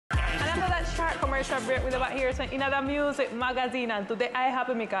commercial break with about here in the music magazine, and today I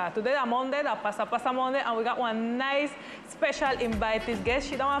happy Mika. Today is Monday, the Pasa Monday, and we got one nice special invited guest.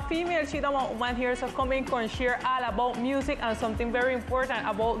 She don't want female, she don't want woman here, so come in and share all about music and something very important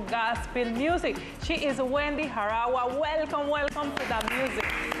about gospel music. She is Wendy Harawa. Welcome, welcome to the music.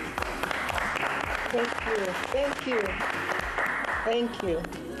 Thank you, thank you, thank you.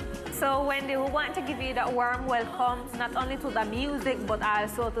 So Wendy, we want to give you that warm welcome, not only to the music, but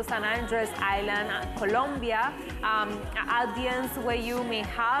also to San Andres Island, Colombia, an audience where you may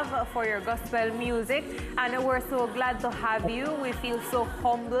have for your gospel music. And we're so glad to have you. We feel so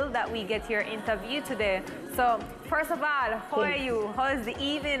humbled that we get your interview today. So first of all, how are you? How is the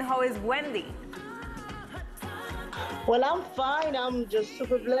evening? How is Wendy? Well, I'm fine. I'm just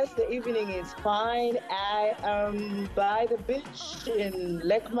super blessed. The evening is fine. I am by the beach in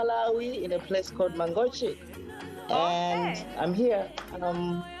Lake Malawi in a place called Mangochi. And I'm here. And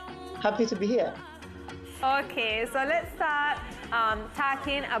I'm happy to be here. Okay, so let's start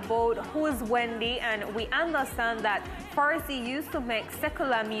talking about who's Wendy. And we understand that first you used to make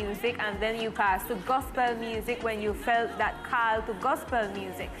secular music and then you passed to gospel music when you felt that call to gospel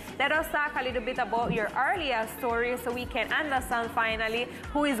music. Let us talk a little bit about your earlier story so we can understand finally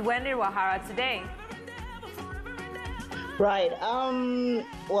who is Wendy Harawa today. Right.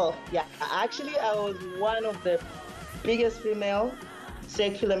 Well, yeah, actually I was one of the biggest female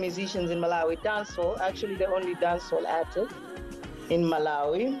secular musicians in Malawi, dancehall, actually the only dancehall artist in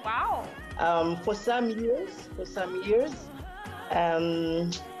Malawi. Wow. For some years,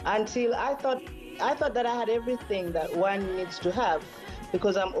 until I thought that I had everything that one needs to have,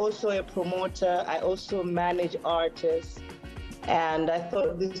 because I'm also a promoter, I also manage artists, and I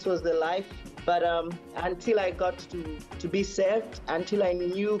thought this was the life. But until I got to be saved, until I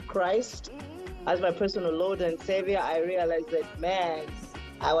knew Christ as my personal Lord and Savior, I realized that, man,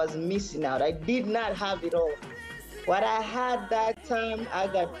 I was missing out. I did not have it all. What I had that time, I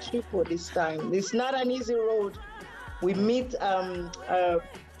got triple this time. It's not an easy road. We meet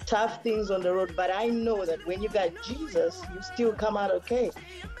tough things on the road, but I know that when you got Jesus, you still come out okay.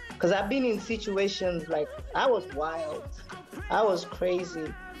 Because I've been in situations like, I was wild. I was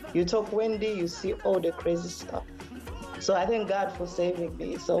crazy. You talk Wendy, you see all the crazy stuff. So I thank God for saving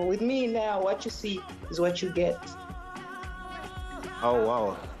me. So with me now, what you see is what you get. Oh,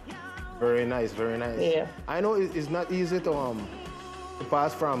 wow. Very nice, very nice. Yeah. I know it's not easy to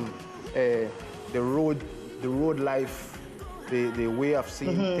pass from the road life, the way of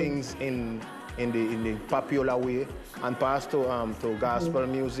seeing things in the popular way, and pass to gospel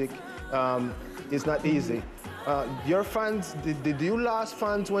music. It's not easy. Your fans, did you lose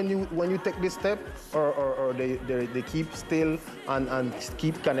fans when you take this step, or they keep still and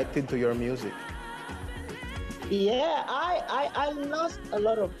keep connected to your music? Yeah, I lost a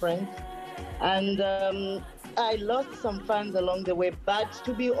lot of friends, and I lost some fans along the way, but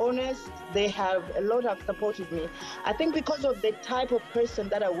to be honest, a lot have supported me. I think because of the type of person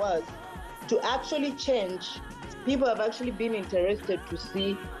that I was, to actually change, people have actually been interested to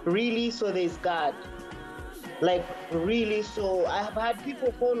see, really, so there's God. Like, really, so I have had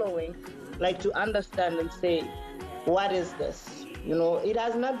people following, like, to understand and say, what is this? You know, it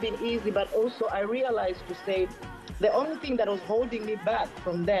has not been easy, but also I realized to say, the only thing that was holding me back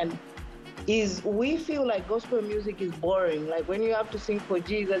from then is we feel like gospel music is boring. Like, when you have to sing for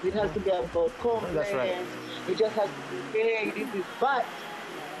Jesus, it has to be about confidence. That's right. It just has to be, hey, this is, but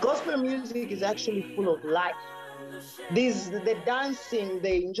gospel music is actually full of life. The dancing,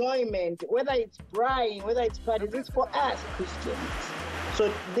 the enjoyment, whether it's crying, whether it's parties, it's for us Christians.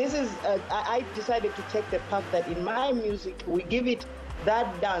 So this is, I decided to take the path that in my music, we give it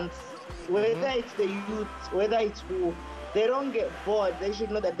that dance, whether it's the youth, whether it's who, they don't get bored. They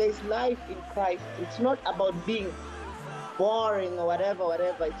should know that there's life in Christ. It's not about being boring or whatever.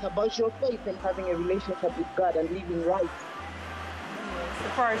 It's about your faith and having a relationship with God and living right.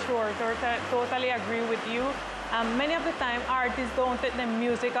 Yes, for sure, totally agree with you. Many of the time, artists don't take the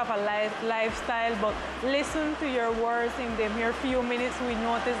music of a lifestyle, but listen to your words in the mere few minutes. We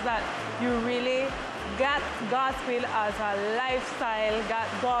notice that you really got gospel as a lifestyle, got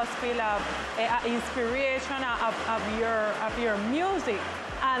gospel of inspiration of your music.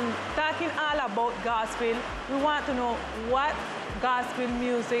 And talking all about gospel, we want to know what gospel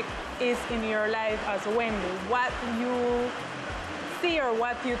music is in your life as Wendy. What you see or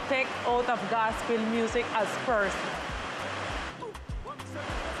what you take out of gospel music as first?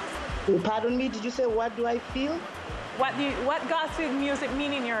 Pardon me, did you say what do I feel? What gospel music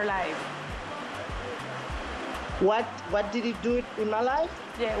mean in your life? What did it do in my life?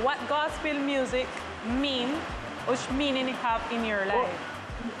 Yeah, what gospel music mean, which meaning it have in your life?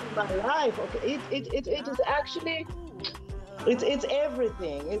 my life. Okay, it is actually, it's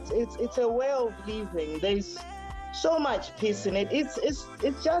everything. It's a way of living. There's so much peace in it. It's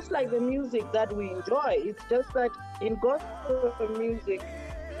just like the music that we enjoy. It's just that in gospel music,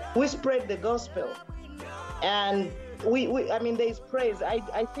 we spread the gospel, and I mean, there's praise.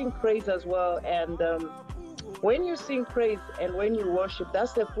 I sing praise as well, and when you sing praise and when you worship,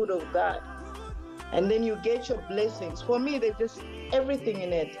 that's the food of God, and then you get your blessings. For me, there's just everything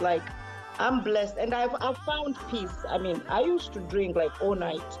in it. Like, I'm blessed, and I've found peace. I mean, I used to drink like all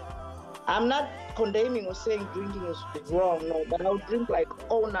night. I'm not condemning or saying drinking is wrong, no, but I'll drink like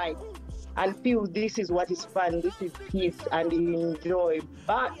all night and feel this is what is fun, this is peace, and enjoy.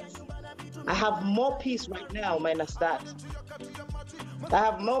 But I have more peace right now minus that. I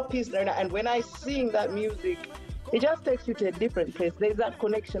have more peace right now, and when I sing that music, it just takes you to a different place. There's that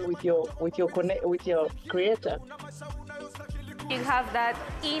connection with your creator. You have that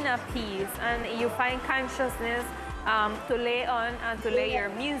inner peace, and you find consciousness to lay on and to lay your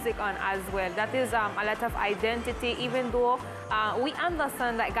music on as well. That is a lot of identity, even though we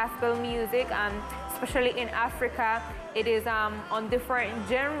understand that gospel music, especially in Africa, it is on different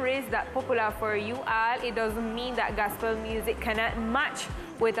genres that popular for you all. It doesn't mean that gospel music cannot match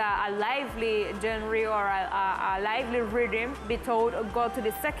with a lively genre or a lively rhythm without go to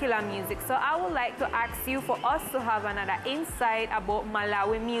the secular music. So I would like to ask you for us to have another insight about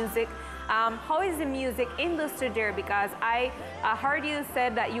Malawi music. How is the music industry there? Because I heard you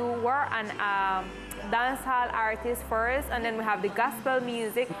said that you were an dancehall artist first, and then we have the gospel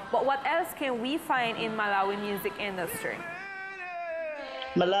music. But what else can we find in Malawi music industry?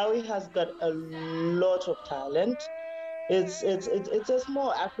 Malawi has got a lot of talent. It's a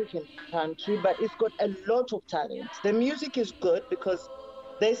small African country, but it's got a lot of talent. The music is good because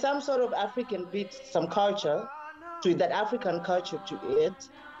there's some sort of African beat, some culture to it, that African culture to it.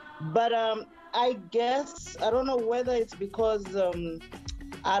 But I guess, I don't know whether it's because,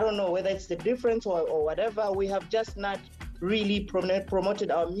 I don't know whether it's the difference or whatever, we have just not really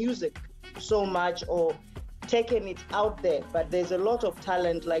promoted our music so much or taken it out there. But there's a lot of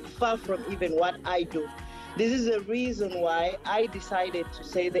talent, like far from even what I do. This is the reason why I decided to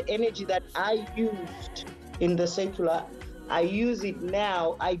say the energy that I used in the secular, I use it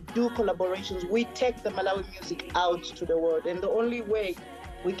now. I do collaborations. We take the Malawi music out to the world. And the only way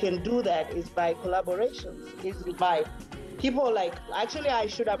we can do that is by collaborations, is by people like, actually I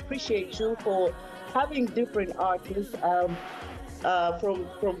should appreciate you for having different artists from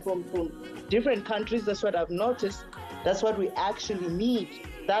different countries. That's what I've noticed. That's what we actually need.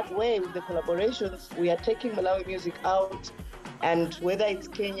 That way, with the collaborations, we are taking Malawi music out, and whether it's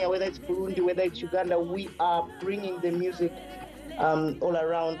Kenya, whether it's Burundi, whether it's Uganda, we are bringing the music all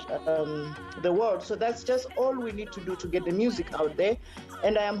around the world. So that's just all we need to do to get the music out there.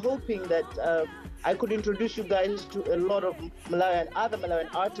 And I am hoping that I could introduce you guys to a lot of Malawian, other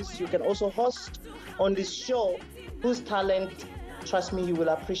Malawian artists you can also host on this show, whose talent, trust me, you will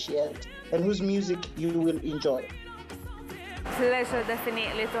appreciate, and whose music you will enjoy. Pleasure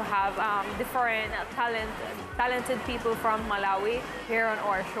definitely to have different talented people from Malawi here on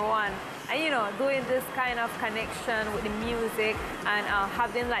our show, and you know, doing this kind of connection with the music and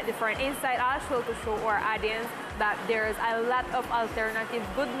having like different insight also to show our audience that there's a lot of alternative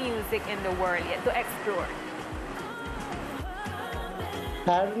good music in the world yet to explore.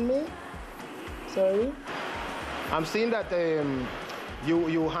 Pardon me? Sorry? I'm seeing that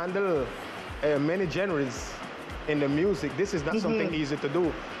you handle many genres in the music. This is not something easy to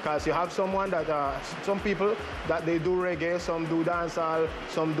do, because you have someone that some people that they do reggae, some do dancehall,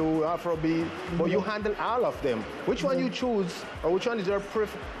 some do Afrobeat, but you handle all of them. Which one you choose, or which one is your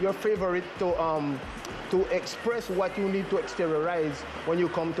favorite to express what you need to exteriorize when you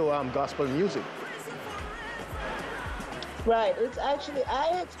come to gospel music? Right. It's actually,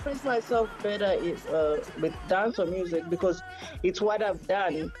 I express myself better with dance or music because it's what I've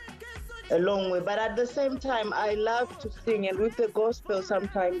done a long way. But at the same time, I love to sing, and with the gospel,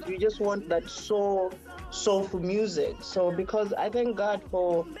 sometimes you just want that soulful music. So because I thank God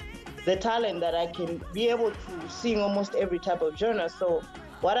for the talent that I can be able to sing almost every type of genre. So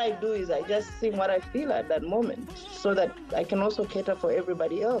what I do is I just sing what I feel at that moment, so that I can also cater for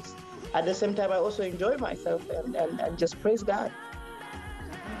everybody else. At the same time, I also enjoy myself and just praise God.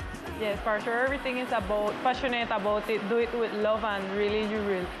 Yes, for sure. Everything is passionate about it. Do it with love, and really you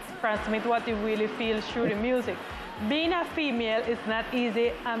will transmit what you really feel through the music. Being a female is not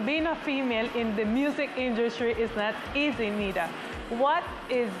easy, and being a female in the music industry is not easy neither. What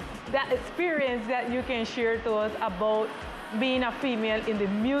is that experience that you can share to us about being a female in the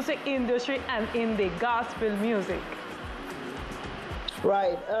music industry and in the gospel music?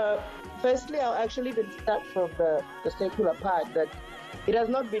 Right. Firstly, I'll actually even start from the secular part that it has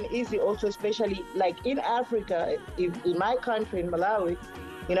not been easy also, especially like in Africa, in my country, in Malawi,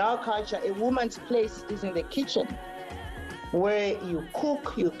 in our culture, a woman's place is in the kitchen where you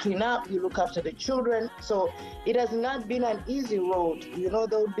cook, you clean up, you look after the children. So it has not been an easy road. You know,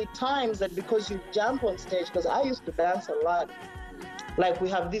 there would be times that because you jump on stage, because I used to dance a lot, like we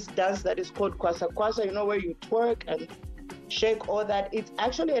have this dance that is called kwasa kwasa, you know, where you twerk and shake all that. It's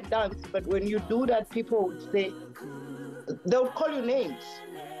actually a dance, but when you do that, people would say, they would call you names.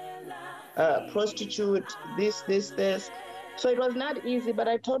 Prostitute, this. So it was not easy, but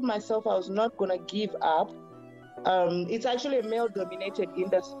I told myself I was not going to give up. It's actually a male-dominated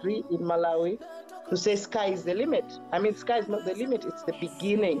industry in Malawi to say sky is the limit. I mean, sky is not the limit, it's the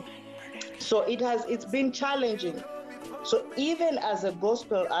beginning. So it's been challenging. So even as a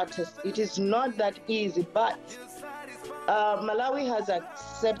gospel artist, it is not that easy, but Malawi has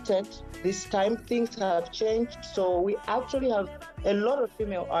accepted this time. Things have changed. So we actually have a lot of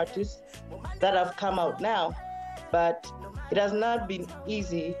female artists that have come out now, but it has not been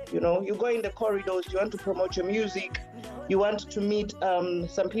easy. You know, you go in the corridors, you want to promote your music, you want to meet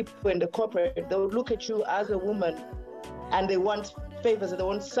some people in the corporate, they'll look at you as a woman and they want favors, they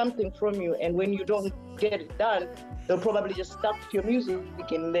want something from you. And when you don't get it done, they'll probably just stop your music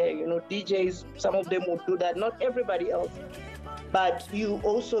in there. You know, DJs, some of them will do that, not everybody else. But you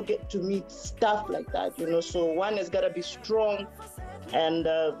also get to meet stuff like that, you know. So one has got to be strong, and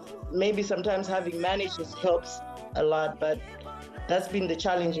maybe sometimes having managers helps a lot, but that's been the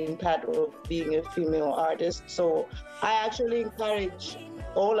challenging part of being a female artist. So I actually encourage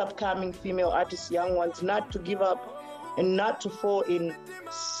all upcoming female artists, young ones, not to give up and not to fall in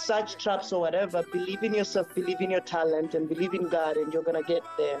such traps or whatever. Believe in yourself, believe in your talent, and believe in God, and you're gonna get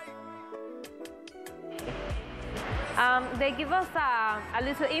there. They give us a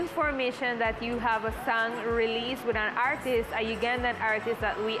little information that you have a song released with an artist, a Ugandan artist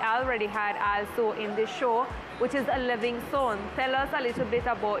that we already had also in the show, which is a Living Soul. Tell us a little bit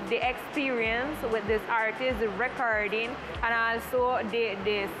about the experience with this artist, the recording, and also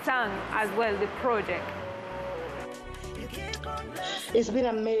the song as well, the project. It's been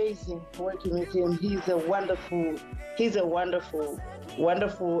amazing working with him. He's a wonderful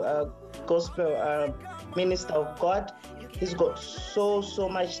gospel minister of God. He's got so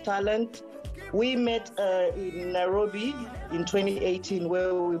much talent. We met in Nairobi in 2018,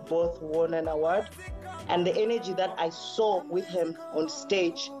 where we both won an award. And the energy that I saw with him on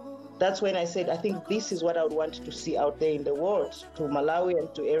stage, that's when I said, I think this is what I would want to see out there in the world, to Malawi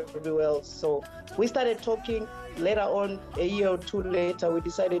and to everywhere else. So we started talking. Later on, a year or two later, we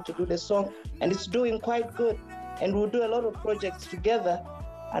decided to do the song, and it's doing quite good. And we'll do a lot of projects together,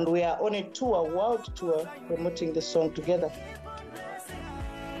 and we are on a tour, world tour, promoting the song together.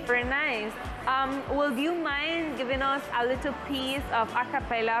 Very nice. Will you mind giving us a little piece of a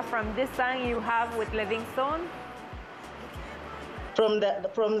cappella from this song you have with Livingstone? From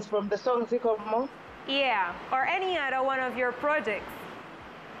the song Zikomo? Yeah, or any other one of your projects.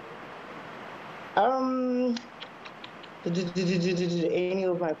 Any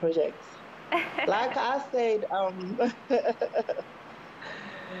of my projects. Like I said,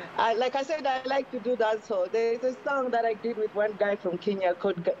 I like to do dancehall. There's a song that I did with one guy from Kenya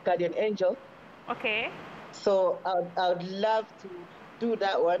called Guardian Angel. Okay. So I would love to do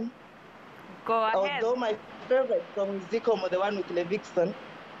that one. Go ahead. Although my favorite song is Zikomo, the one with Levickson,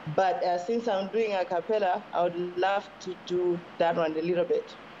 but since I'm doing a cappella, I would love to do that one a little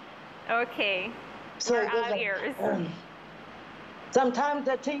bit. Okay. So we're all ears. Sometimes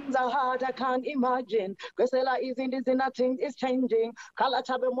the things are hard, I can't imagine. Gresela is in this inner thing is changing. Kala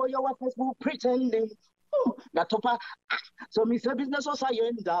chabe moyo wa Facebook pretending. Natopa, so me say business was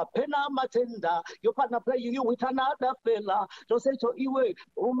ayenda, pena matenda. Your partner playing you with another fella. Don't say to iwe,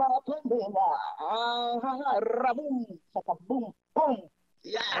 uma pendela. Raboom, saka boom, boom.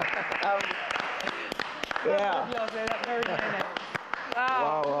 Yeah. Yeah.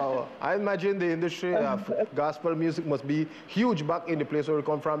 Wow. I imagine the industry of gospel music must be huge back in the place where we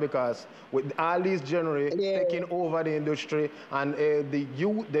come from, because with all these genres taking over the industry, and the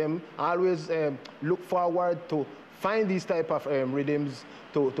youth, them always look forward to find these type of rhythms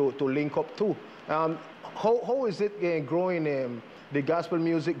to link up to. How is it growing, the gospel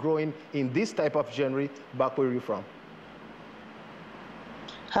music growing in this type of genre back where you're from?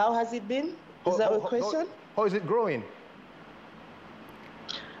 How has it been? Is that a question? How is it growing?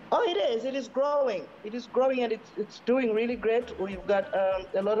 Oh, it is. It is growing. It is growing, and it's doing really great. We've got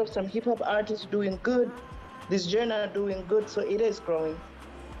a lot of some hip hop artists doing good. This genre doing good, so it is growing.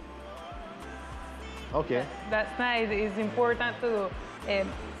 Okay. That's nice. It's important to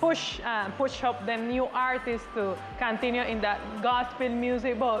push up them new artists to continue in that gospel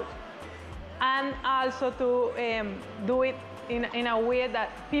music, but and also to do it in a way that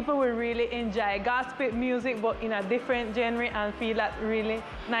people will really enjoy gospel music, but in a different genre, and feel that really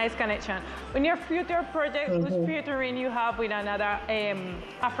nice connection. In your future project, which featuring you have with another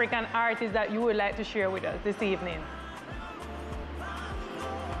African artist that you would like to share with us this evening?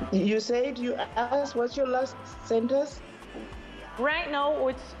 You said, you asked, what's your last sentence? Right now,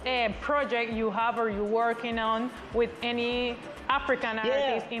 which project you have or you're working on with any African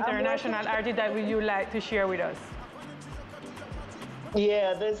artist, international artist that would you like to share with us?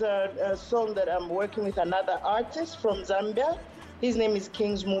 Yeah, there's a song that I'm working with another artist from Zambia. His name is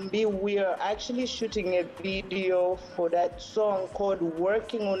Kings Mumbi. We are actually shooting a video for that song called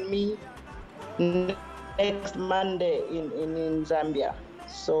Working on Me next Monday in Zambia.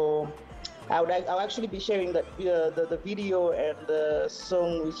 So I'll actually be sharing the video and the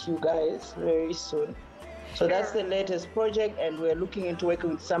song with you guys very soon. So that's the latest project, and we're looking into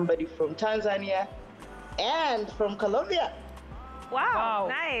working with somebody from Tanzania and from Colombia. Wow,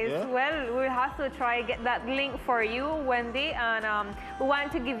 nice. Yeah. Well, we'll have to try get that link for you, Wendy. And we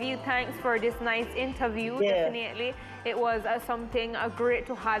want to give you thanks for this nice interview. Yeah. Definitely. It was something great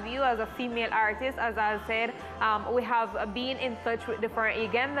to have you as a female artist. As I said, we have been in touch with different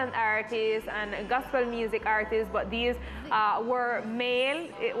Ugandan artists and gospel music artists, but these were male.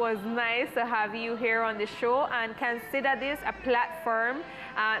 It was nice to have you here on the show, and consider this a platform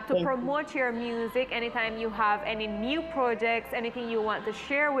to promote your music. Anytime you have any new projects, anything you want to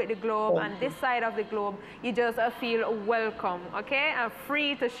share with the globe and this side of the globe, you just feel welcome, okay? And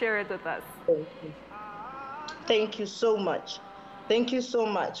free to share it with us. Thank you so much. Thank you so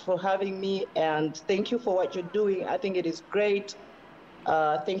much for having me, and thank you for what you're doing. I think it is great.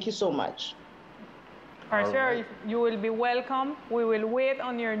 Thank you so much. For sure, you will be welcome. We will wait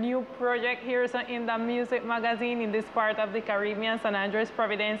on your new project here in the Music Magazine in this part of the Caribbean, San Andres,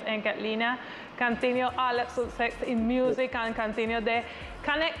 Providence, and Catalina. Continue all the success in music, and continue to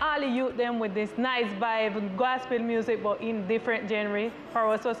connect all the youth them with this nice vibe, gospel music, but in different genres. For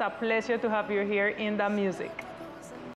us, it was a pleasure to have you here in the music.